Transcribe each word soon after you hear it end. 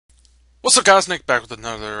What's up, guys? Nick back with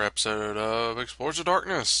another episode of Explorers of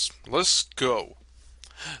Darkness. Let's go.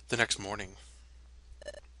 The next morning.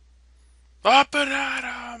 Up and at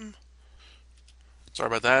 'em! Sorry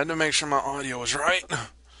about that. I had to make sure my audio was right.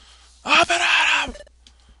 Up and at 'em!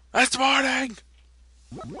 It's morning!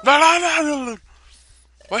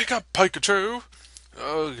 Wake up, Pikachu!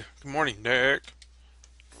 Good morning, Nick.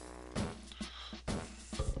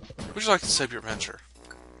 Would you like to save your adventure?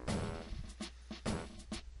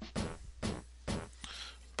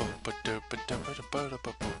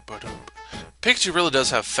 Pikachu really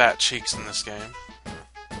does have fat cheeks in this game.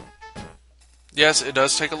 Yes, it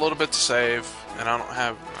does take a little bit to save, and I don't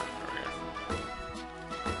have...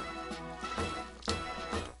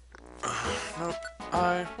 Nope,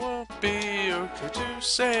 I will be okay to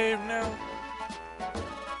save now.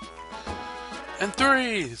 And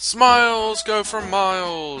 3, smiles go for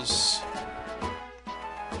miles.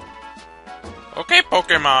 Okay,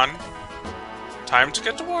 Pokemon. Time to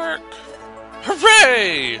get to work.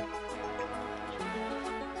 Hooray!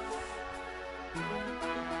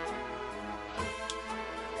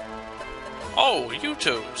 Oh, you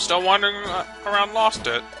two, still wandering around lost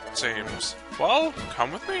it seems. Well,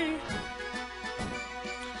 come with me.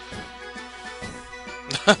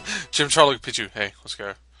 Jim, Charlie, Pichu, hey, let's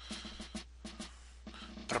go.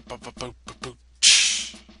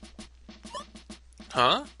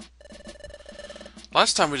 Huh?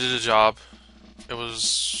 Last time we did a job, it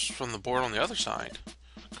was from the board on the other side.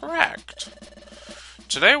 Correct.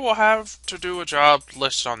 Today we'll have to do a job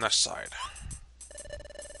listed on this side.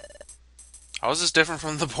 How is this different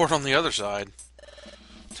from the board on the other side?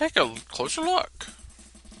 Take a closer look.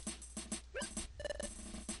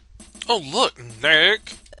 Oh, look,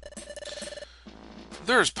 Nick!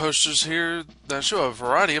 There's posters here that show a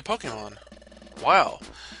variety of Pokemon. Wow,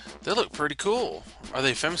 they look pretty cool. Are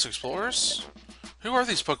they famous explorers? Who are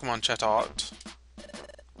these Pokemon, Chatot?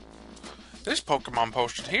 These Pokemon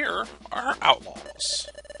posted here are outlaws.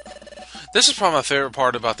 This is probably my favorite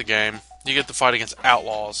part about the game. You get to fight against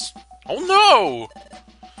outlaws. Oh no!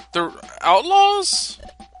 They're outlaws?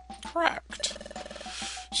 Correct.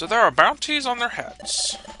 So there are bounties on their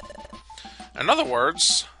heads. In other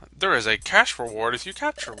words, there is a cash reward if you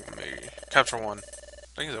capture me. Capture one. I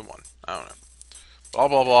think it's one. I don't know. Blah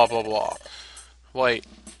blah blah blah blah. Wait,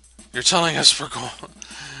 you're telling us we're going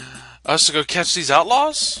us to go catch these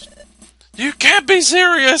outlaws? You can't be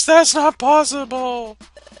serious. That's not possible.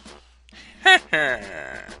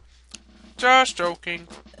 Just joking.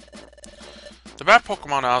 The bad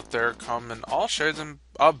Pokemon out there come in all shades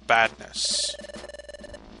of badness.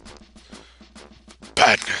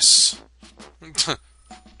 Badness.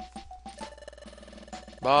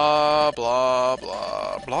 Blah, blah,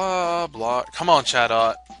 blah, blah, blah. Come on,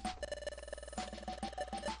 Chatot.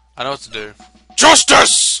 I know what to do.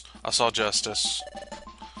 Justice! I saw justice.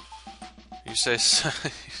 You say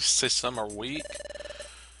some are weak?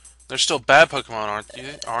 They're still bad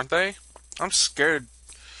Pokemon, aren't they? I'm scared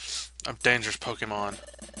of dangerous Pokemon.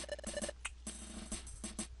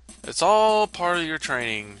 It's all part of your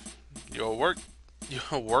training. You'll work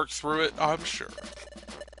through it, I'm sure.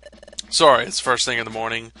 Sorry, it's first thing in the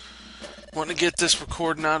morning. Want to get this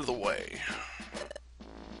recording out of the way.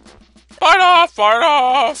 Fight off! Fight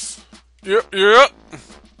off! Yep, yep.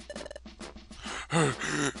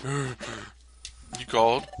 You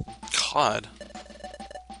called? God.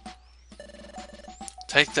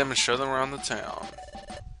 Take them and show them around the town.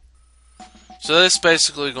 So this is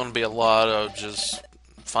basically going to be a lot of just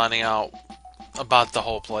finding out about the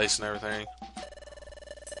whole place and everything.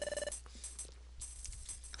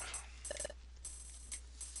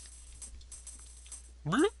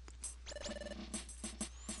 Bloop.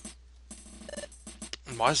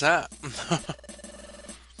 Why's that?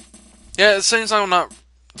 Yeah, it seems like I'm not...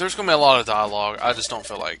 There's going to be a lot of dialogue. I just don't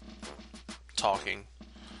feel like talking.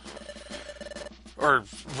 Or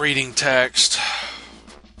reading text.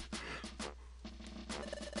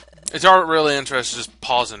 If you aren't really interested, just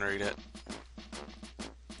pause and read it.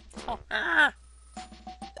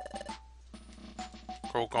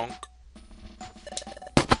 Croagunk.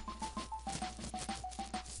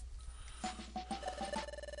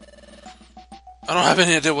 I don't have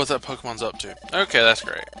any idea what that Pokemon's up to. Okay, that's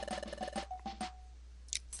great.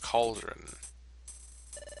 Cauldron.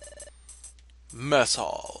 Mess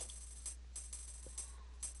hall.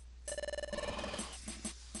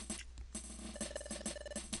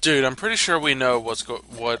 Dude, I'm pretty sure we know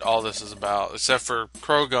what all this is about, except for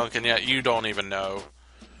Croagunk, and yet you don't even know.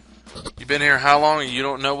 You've been here how long and you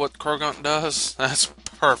don't know what Croagunk does? That's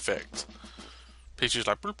perfect. Pichu's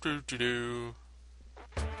like, bloop doo doo doo.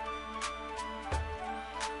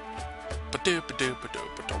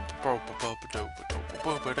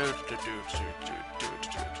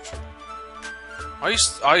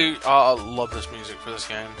 I love this music for this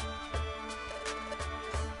game.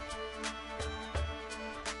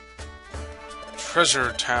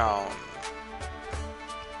 Treasure Town.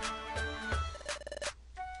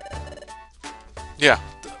 Yeah,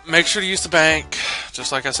 make sure to use the bank,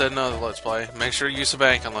 just like I said in another Let's Play. Make sure to use the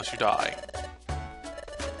bank unless you die.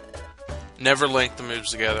 Never link the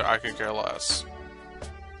moves together, I could care less.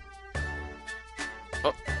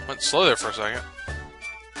 Oh, went slow there for a second.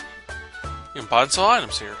 You can buy and sell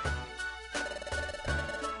items here.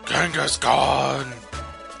 Genghis gone!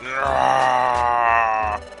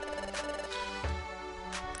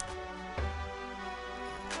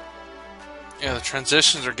 Yeah, the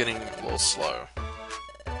transitions are getting a little slow.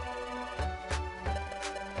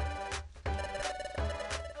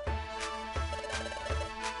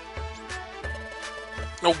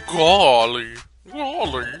 Oh, golly.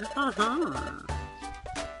 Golly.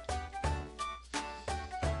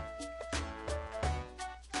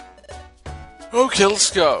 Okay,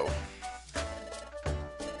 let's go.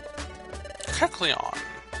 Kecleon.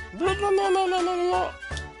 Blah, blah, blah, blah, blah, blah.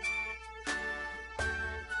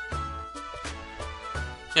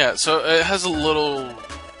 Yeah, so it has a little...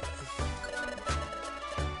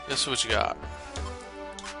 This is what you got.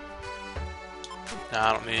 Nah,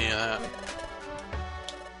 I don't need any of that.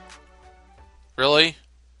 Really?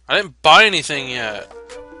 I didn't buy anything yet.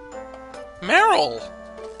 Meryl!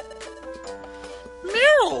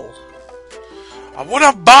 Meryl! I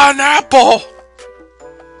wanna buy an apple!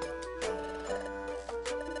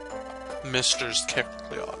 Mr.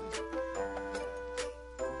 Kecleon.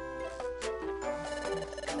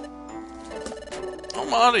 Oh,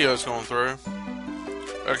 my audio's going through.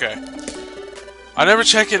 Okay. I never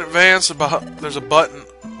check in advance about there's a button.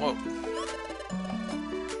 Whoa.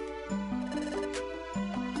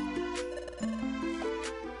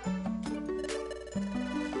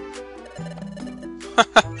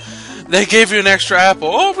 They gave you an extra apple.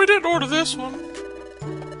 Oh, we didn't order this one.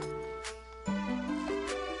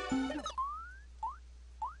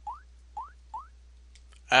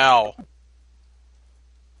 Ow.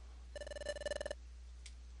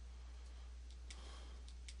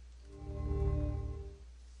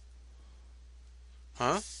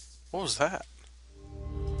 Huh? What was that?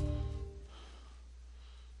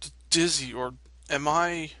 Dizzy, or am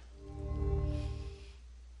I...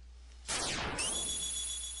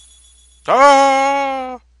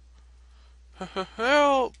 Ah!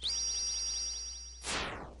 Help!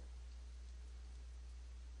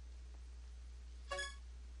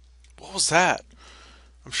 What was that?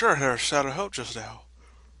 I'm sure I heard a shout of hope just now.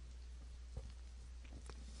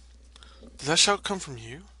 Did that shout come from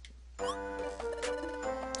you?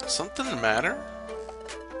 Something the matter?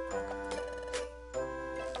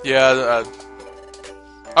 Yeah,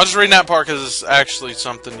 I'll just read that part because it's actually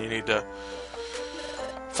something you need to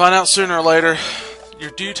find out sooner or later.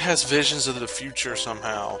 Your dude has visions of the future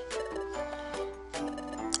somehow.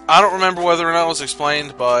 I don't remember whether or not it was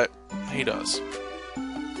explained, but he does.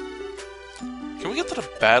 Can we get to the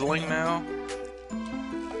battling now?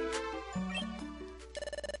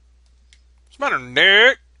 What's the matter,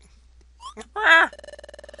 Nick?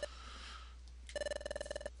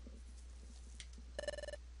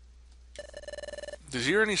 Did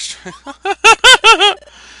you hear any...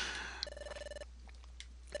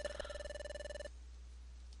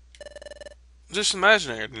 Just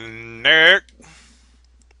imagine it, Nick.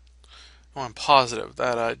 Oh, I'm positive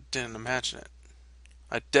that I didn't imagine it.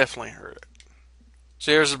 I definitely heard it.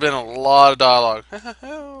 See, there's been a lot of dialogue.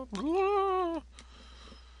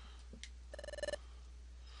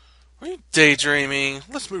 Are you daydreaming?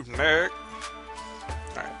 Let's move, Nick.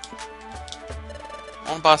 Alright. I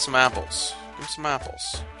want to buy some apples. Give me some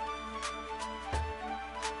apples.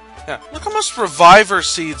 Yeah, look how much reviver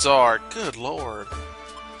seeds are. Good lord.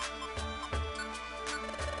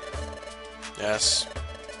 Yes.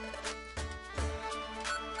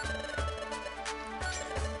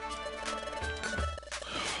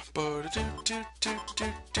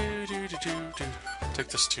 Take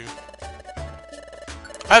this too.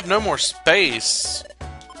 I have no more space.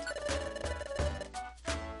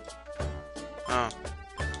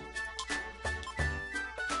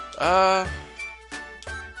 Oh.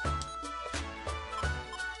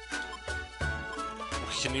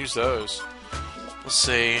 We can use those. Let's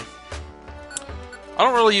see. I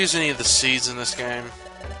don't really use any of the seeds in this game.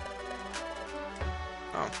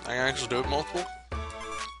 Oh, I can actually do it multiple?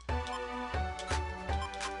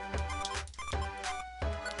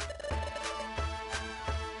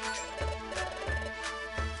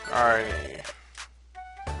 Alrighty.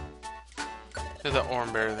 Get that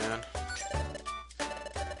orange berry then.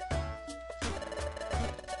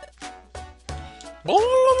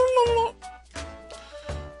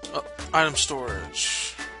 Item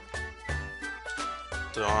storage.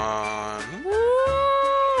 Done.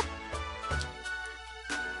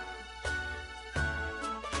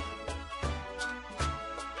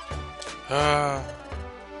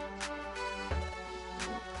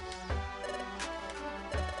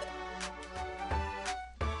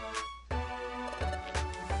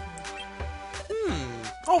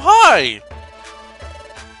 Oh, hi!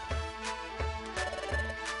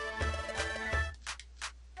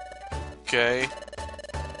 Okay.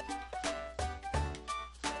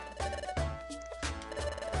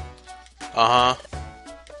 Uh-huh.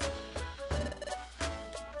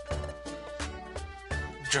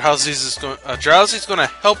 Drowsy's gonna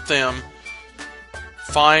help them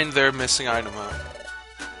find their missing item, huh?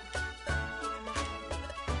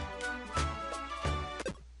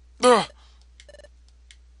 Ugh.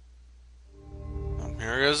 Oh,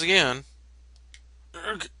 here it goes again.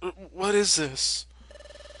 What is this?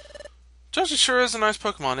 Drowsy sure is a nice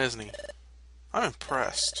Pokemon, isn't he? I'm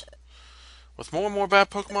impressed. With more and more bad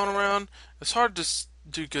Pokemon around, it's hard to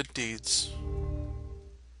do good deeds.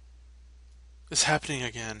 It's happening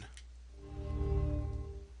again.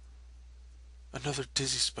 Another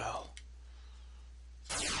dizzy spell.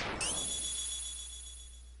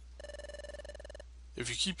 If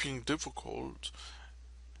you keep being difficult,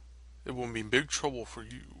 it will be big trouble for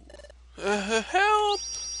you. Help!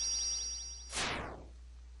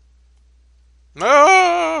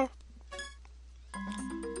 No!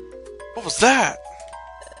 What was that?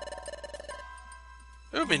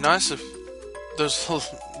 It would be nice if those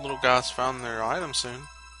little guys found their item soon.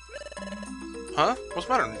 Huh? What's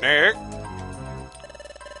the matter, Nick?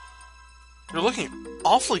 You're looking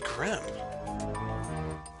awfully grim.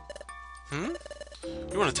 Hmm?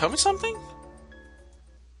 You want to tell me something?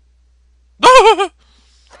 Ah!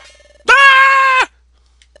 Ah!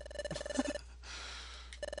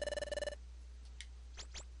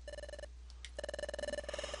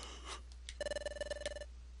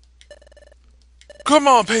 Come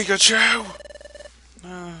on, Pikachu!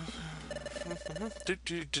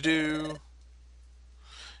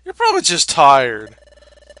 You're probably just tired.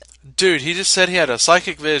 Dude, he just said he had a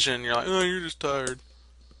psychic vision. You're like, oh, you're just tired.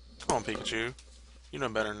 Come on, Pikachu. You know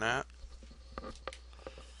better than that.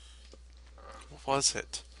 What was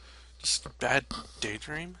it? Just a bad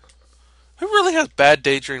daydream? Who really has bad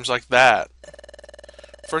daydreams like that?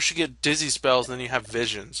 First you get dizzy spells, and then you have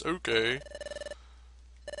visions. Okay.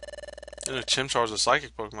 And a Chimchar's a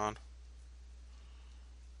psychic Pokemon.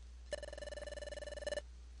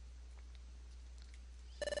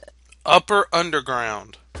 Upper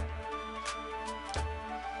Underground.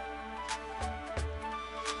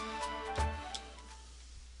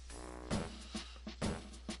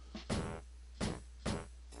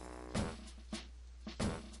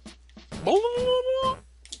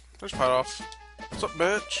 There's Pat off. What's up,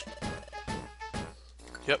 bitch?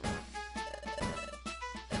 Yep.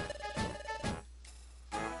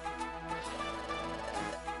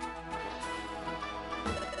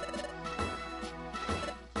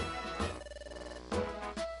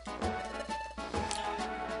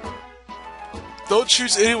 Don't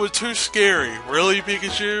choose anyone too scary. Really,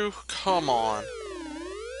 Pikachu? Come on.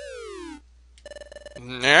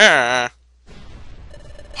 Nah.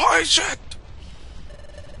 Holy shit!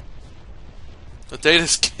 The data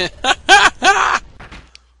scan.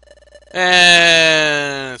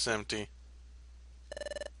 And it's empty.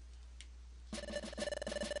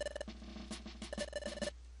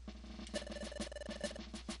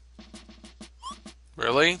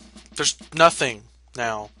 Really? There's nothing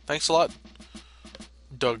now. Thanks a lot,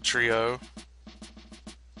 Doug Trio.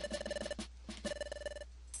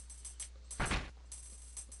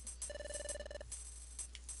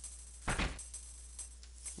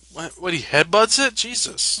 What, he headbutts it?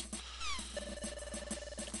 Jesus.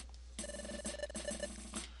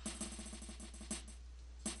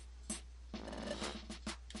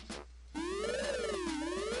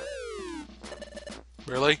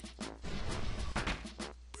 Really?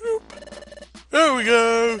 Boop. There we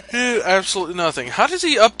go. Hit absolutely nothing. How does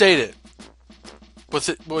he update it? Was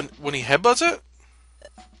it when he headbutts it?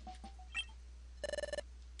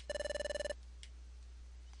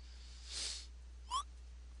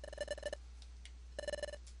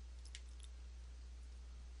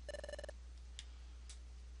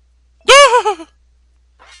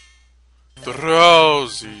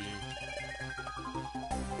 Drowsy.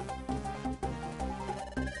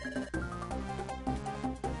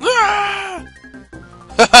 Ah!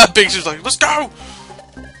 Pikachu's like, let's go!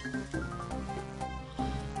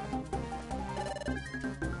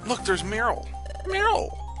 Look, there's Meryl.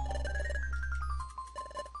 Meryl!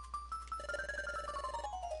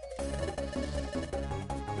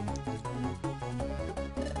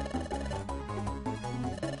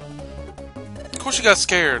 course you got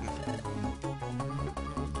scared. Alright,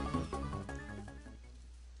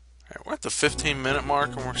 we're at the 15-minute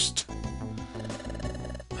mark and we're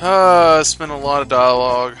it's been a lot of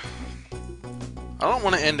dialogue. I don't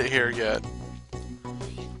want to end it here yet.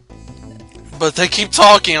 But they keep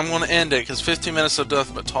talking, I'm going to end it, because 15 minutes of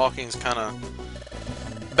nothing but talking is kind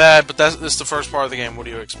of bad, but this is the first part of the game. What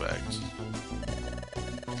do you expect?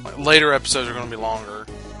 Like, later episodes are going to be longer.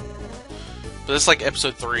 But it's like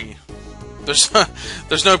episode 3.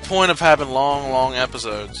 There's no point of having long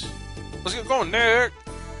episodes. Let's get going, Nick!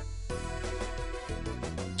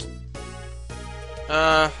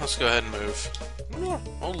 Let's go ahead and move.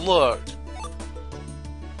 Oh, look!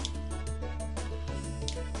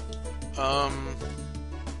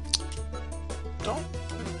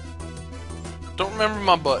 Don't remember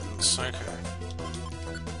my buttons. Okay.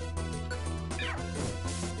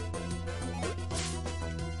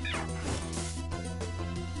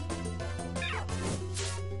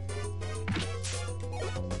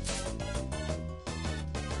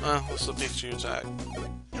 What's the Pikachu attack?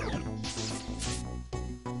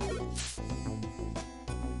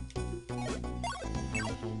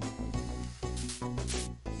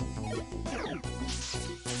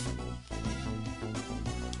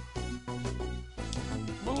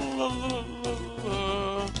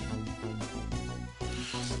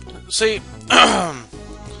 See,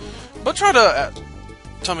 but try to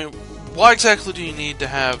tell me, why exactly do you need to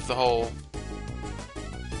have the whole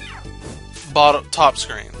top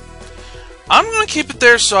screen? I'm going to keep it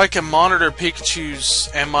there so I can monitor Pikachu's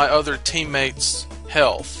and my other teammates'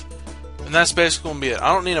 health. And that's basically going to be it.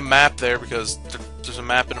 I don't need a map there because there's a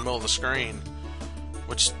map in the middle of the screen,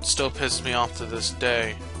 which still pisses me off to this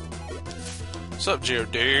day. What's up,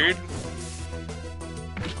 Geodude?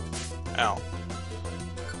 Ow.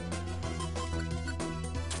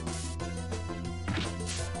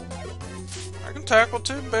 I can tackle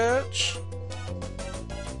too, bitch.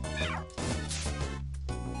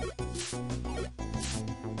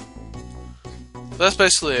 That's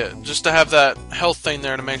basically it. Just to have that health thing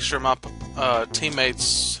there to make sure my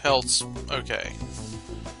teammates' health's okay.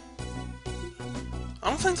 I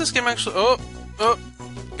don't think this game actually... Oh!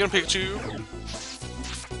 Get a Pikachu.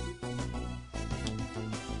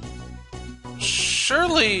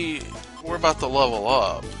 Surely we're about to level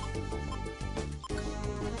up.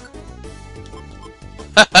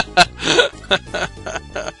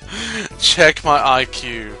 Check my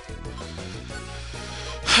IQ.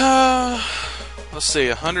 Let's see,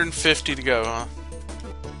 150 to go, huh?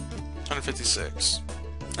 156.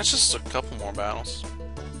 That's just a couple more battles.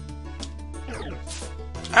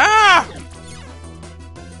 Ah!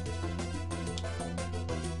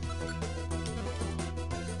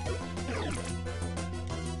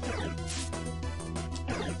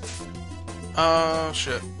 Oh,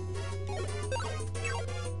 shit.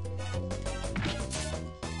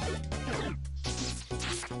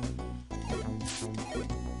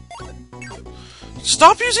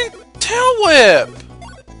 Stop using Tail Whip!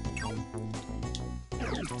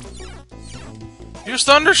 Use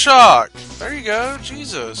Thunder Shock! There you go,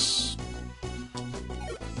 Jesus.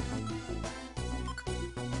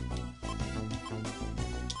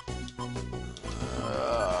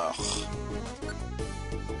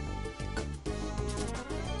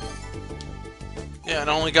 Yeah, and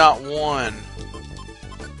I only got one.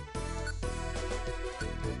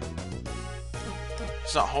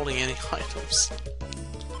 He's not holding any items.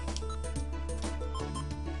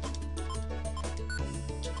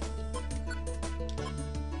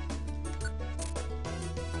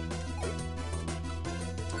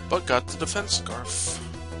 But got the defense scarf.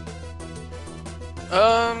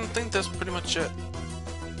 I think that's pretty much it.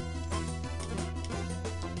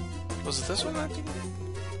 Was it this one, I think?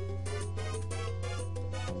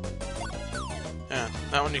 Yeah,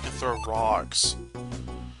 that one you can throw rocks.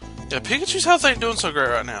 Yeah, Pikachu's health ain't doing so great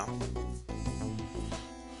right now.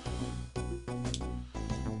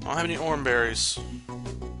 I don't have any orange berries.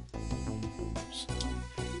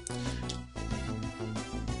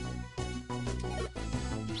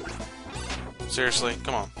 Seriously,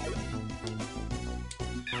 come on.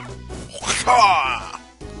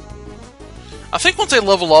 I think once they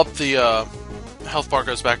level up, the health bar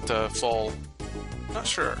goes back to full. Not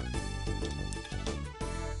sure.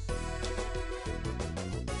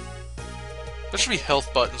 There should be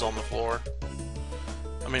health buttons on the floor.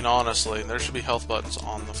 I mean, honestly, there should be health buttons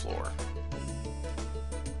on the floor.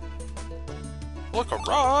 Look, a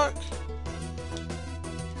rock!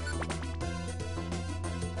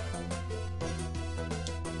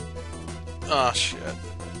 Ah, shit.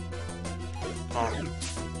 Oh.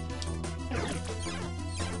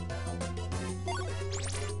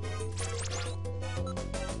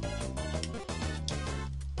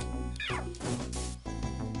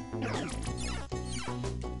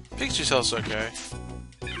 Pikachu's health's okay.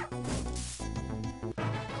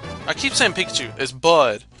 I keep saying Pikachu. It's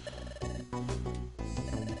Bud.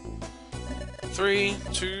 3,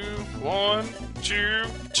 2, 1, 2,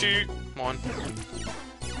 2, 1.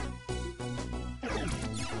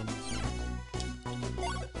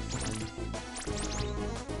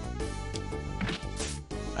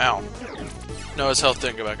 Ow. No, his health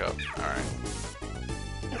didn't go back up. Alright.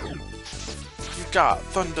 You got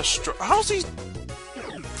Thunderstruck. How's he?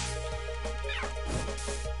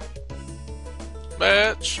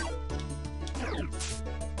 Bitch.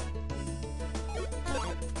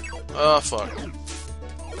 Oh, fuck.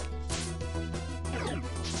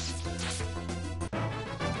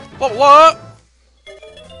 What?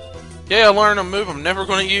 Yeah, I learned a move I'm never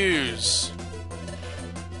gonna use.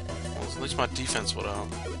 Well, at least my defense would out.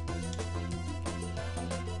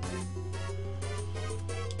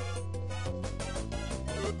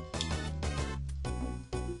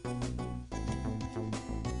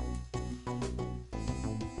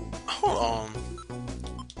 Hold on.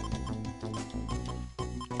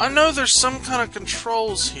 I know there's some kind of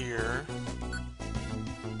controls here.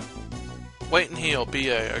 Wait and heal,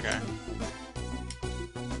 BA, okay.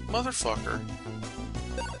 Motherfucker.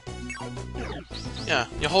 Yeah,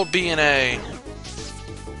 you hold B and A.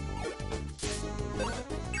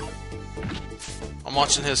 I'm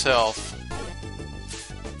watching his health.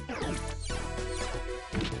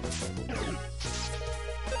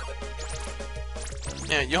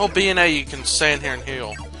 Yeah, you hold B and A, you can stay in here and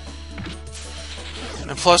heal. And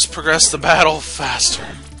plus progress the battle faster.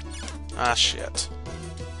 Ah, shit.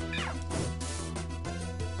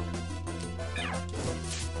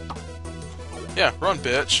 Yeah, run,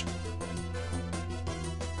 bitch.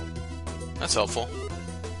 That's helpful.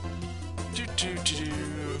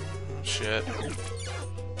 Shit.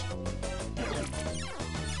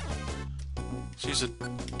 Let's use a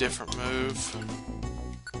different move.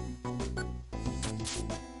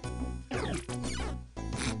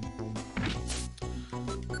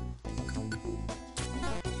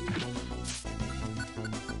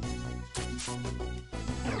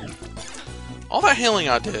 All that healing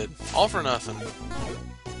I did, all for nothing.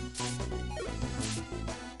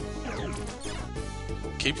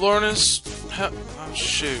 Keep lowering his... Oh,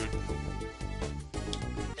 shoot.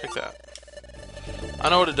 Take that. I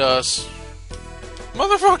know what it does.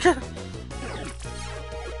 Motherfucker!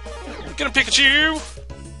 Get him, Pikachu!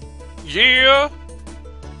 Yeah!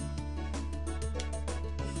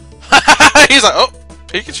 He's like, oh,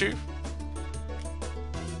 Pikachu.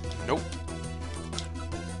 Nope.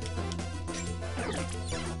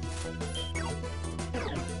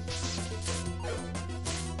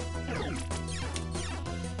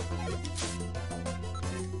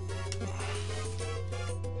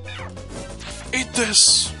 Eat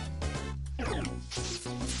this!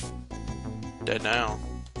 Dead now.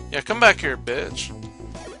 Yeah, come back here, bitch.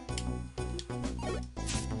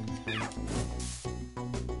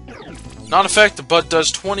 Not effective, but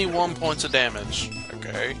does 21 points of damage.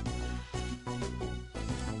 Okay.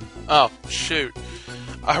 Oh, shoot.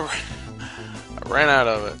 I ran out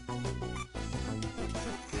of it.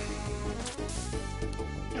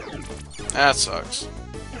 That sucks.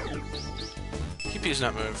 Keep using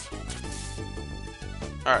that move.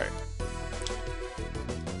 Alright.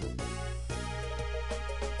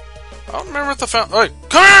 I don't remember what the fountain. Hey,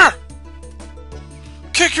 come here!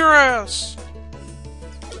 Kick your ass!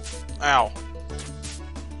 Ow.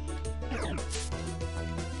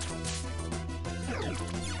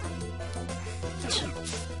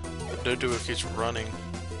 Dodo keeps running.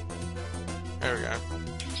 There we go.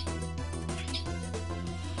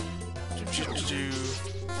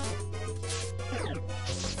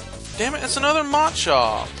 Damn it, it's another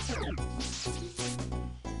Machop!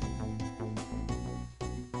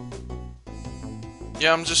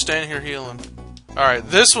 Yeah, I'm just standing here healing. Alright,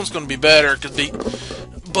 this one's gonna be better, because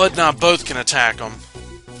Bud and I both can attack them.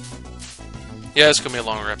 Yeah, it's gonna be a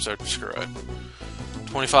longer episode. Screw it.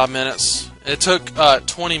 25 minutes. It took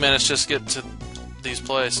 20 minutes just to get to these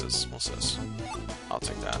places. What's this? I'll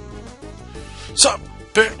take that. Sup?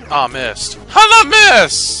 Ah, missed. How'd I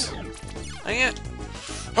miss? Dang it.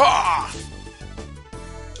 Ah!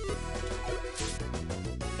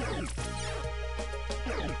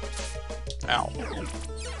 Ow.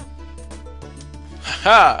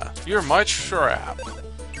 Ha! You're my trap.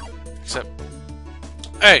 Except...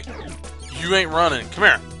 Hey! You ain't running. Come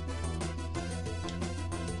here.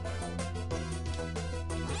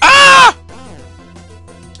 Ah!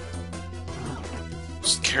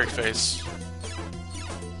 Scary face.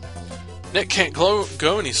 Nick can't go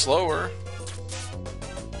any slower.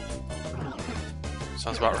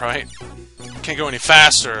 Sounds about right. Can't go any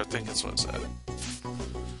faster, I think that's what it said.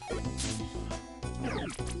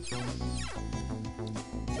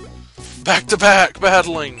 Back to back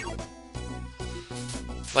battling!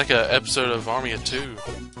 Like a episode of Army of Two.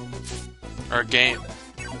 Or a game.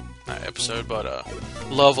 Not episode, but a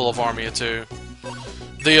level of Army of Two.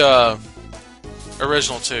 The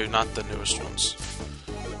original two, not the newest ones.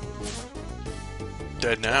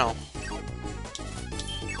 Dead now.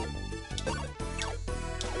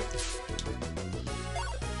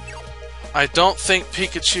 I don't think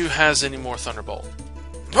Pikachu has any more Thunderbolt.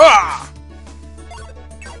 Ah!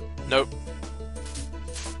 Nope.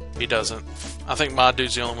 He doesn't. I think my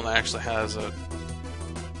dude's the only one that actually has it.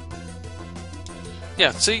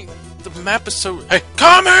 Yeah, see? The map is so... Hey,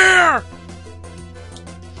 come here!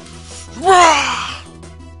 Rah!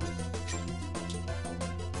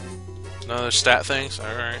 Another stat things?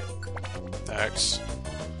 Alright. X.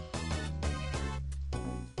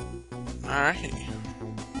 Alright.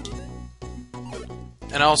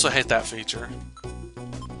 And I also hate that feature.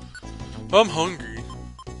 I'm hungry.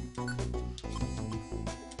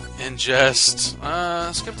 Ingest.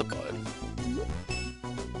 Skip the blood.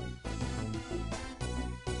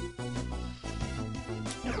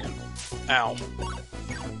 Ow.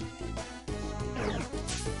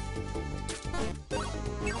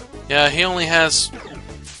 Yeah, he only has... Damn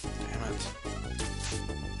it.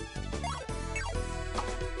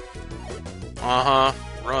 Uh-huh.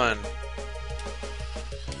 Run.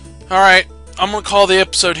 Alright, I'm going to call the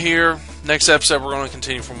episode here. Next episode, we're going to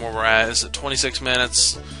continue from where we're at. It's at 26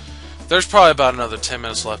 minutes. There's probably about another 10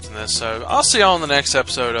 minutes left in this, so I'll see y'all in the next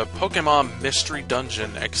episode of Pokemon Mystery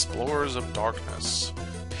Dungeon Explorers of Darkness.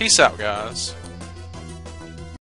 Peace out, guys.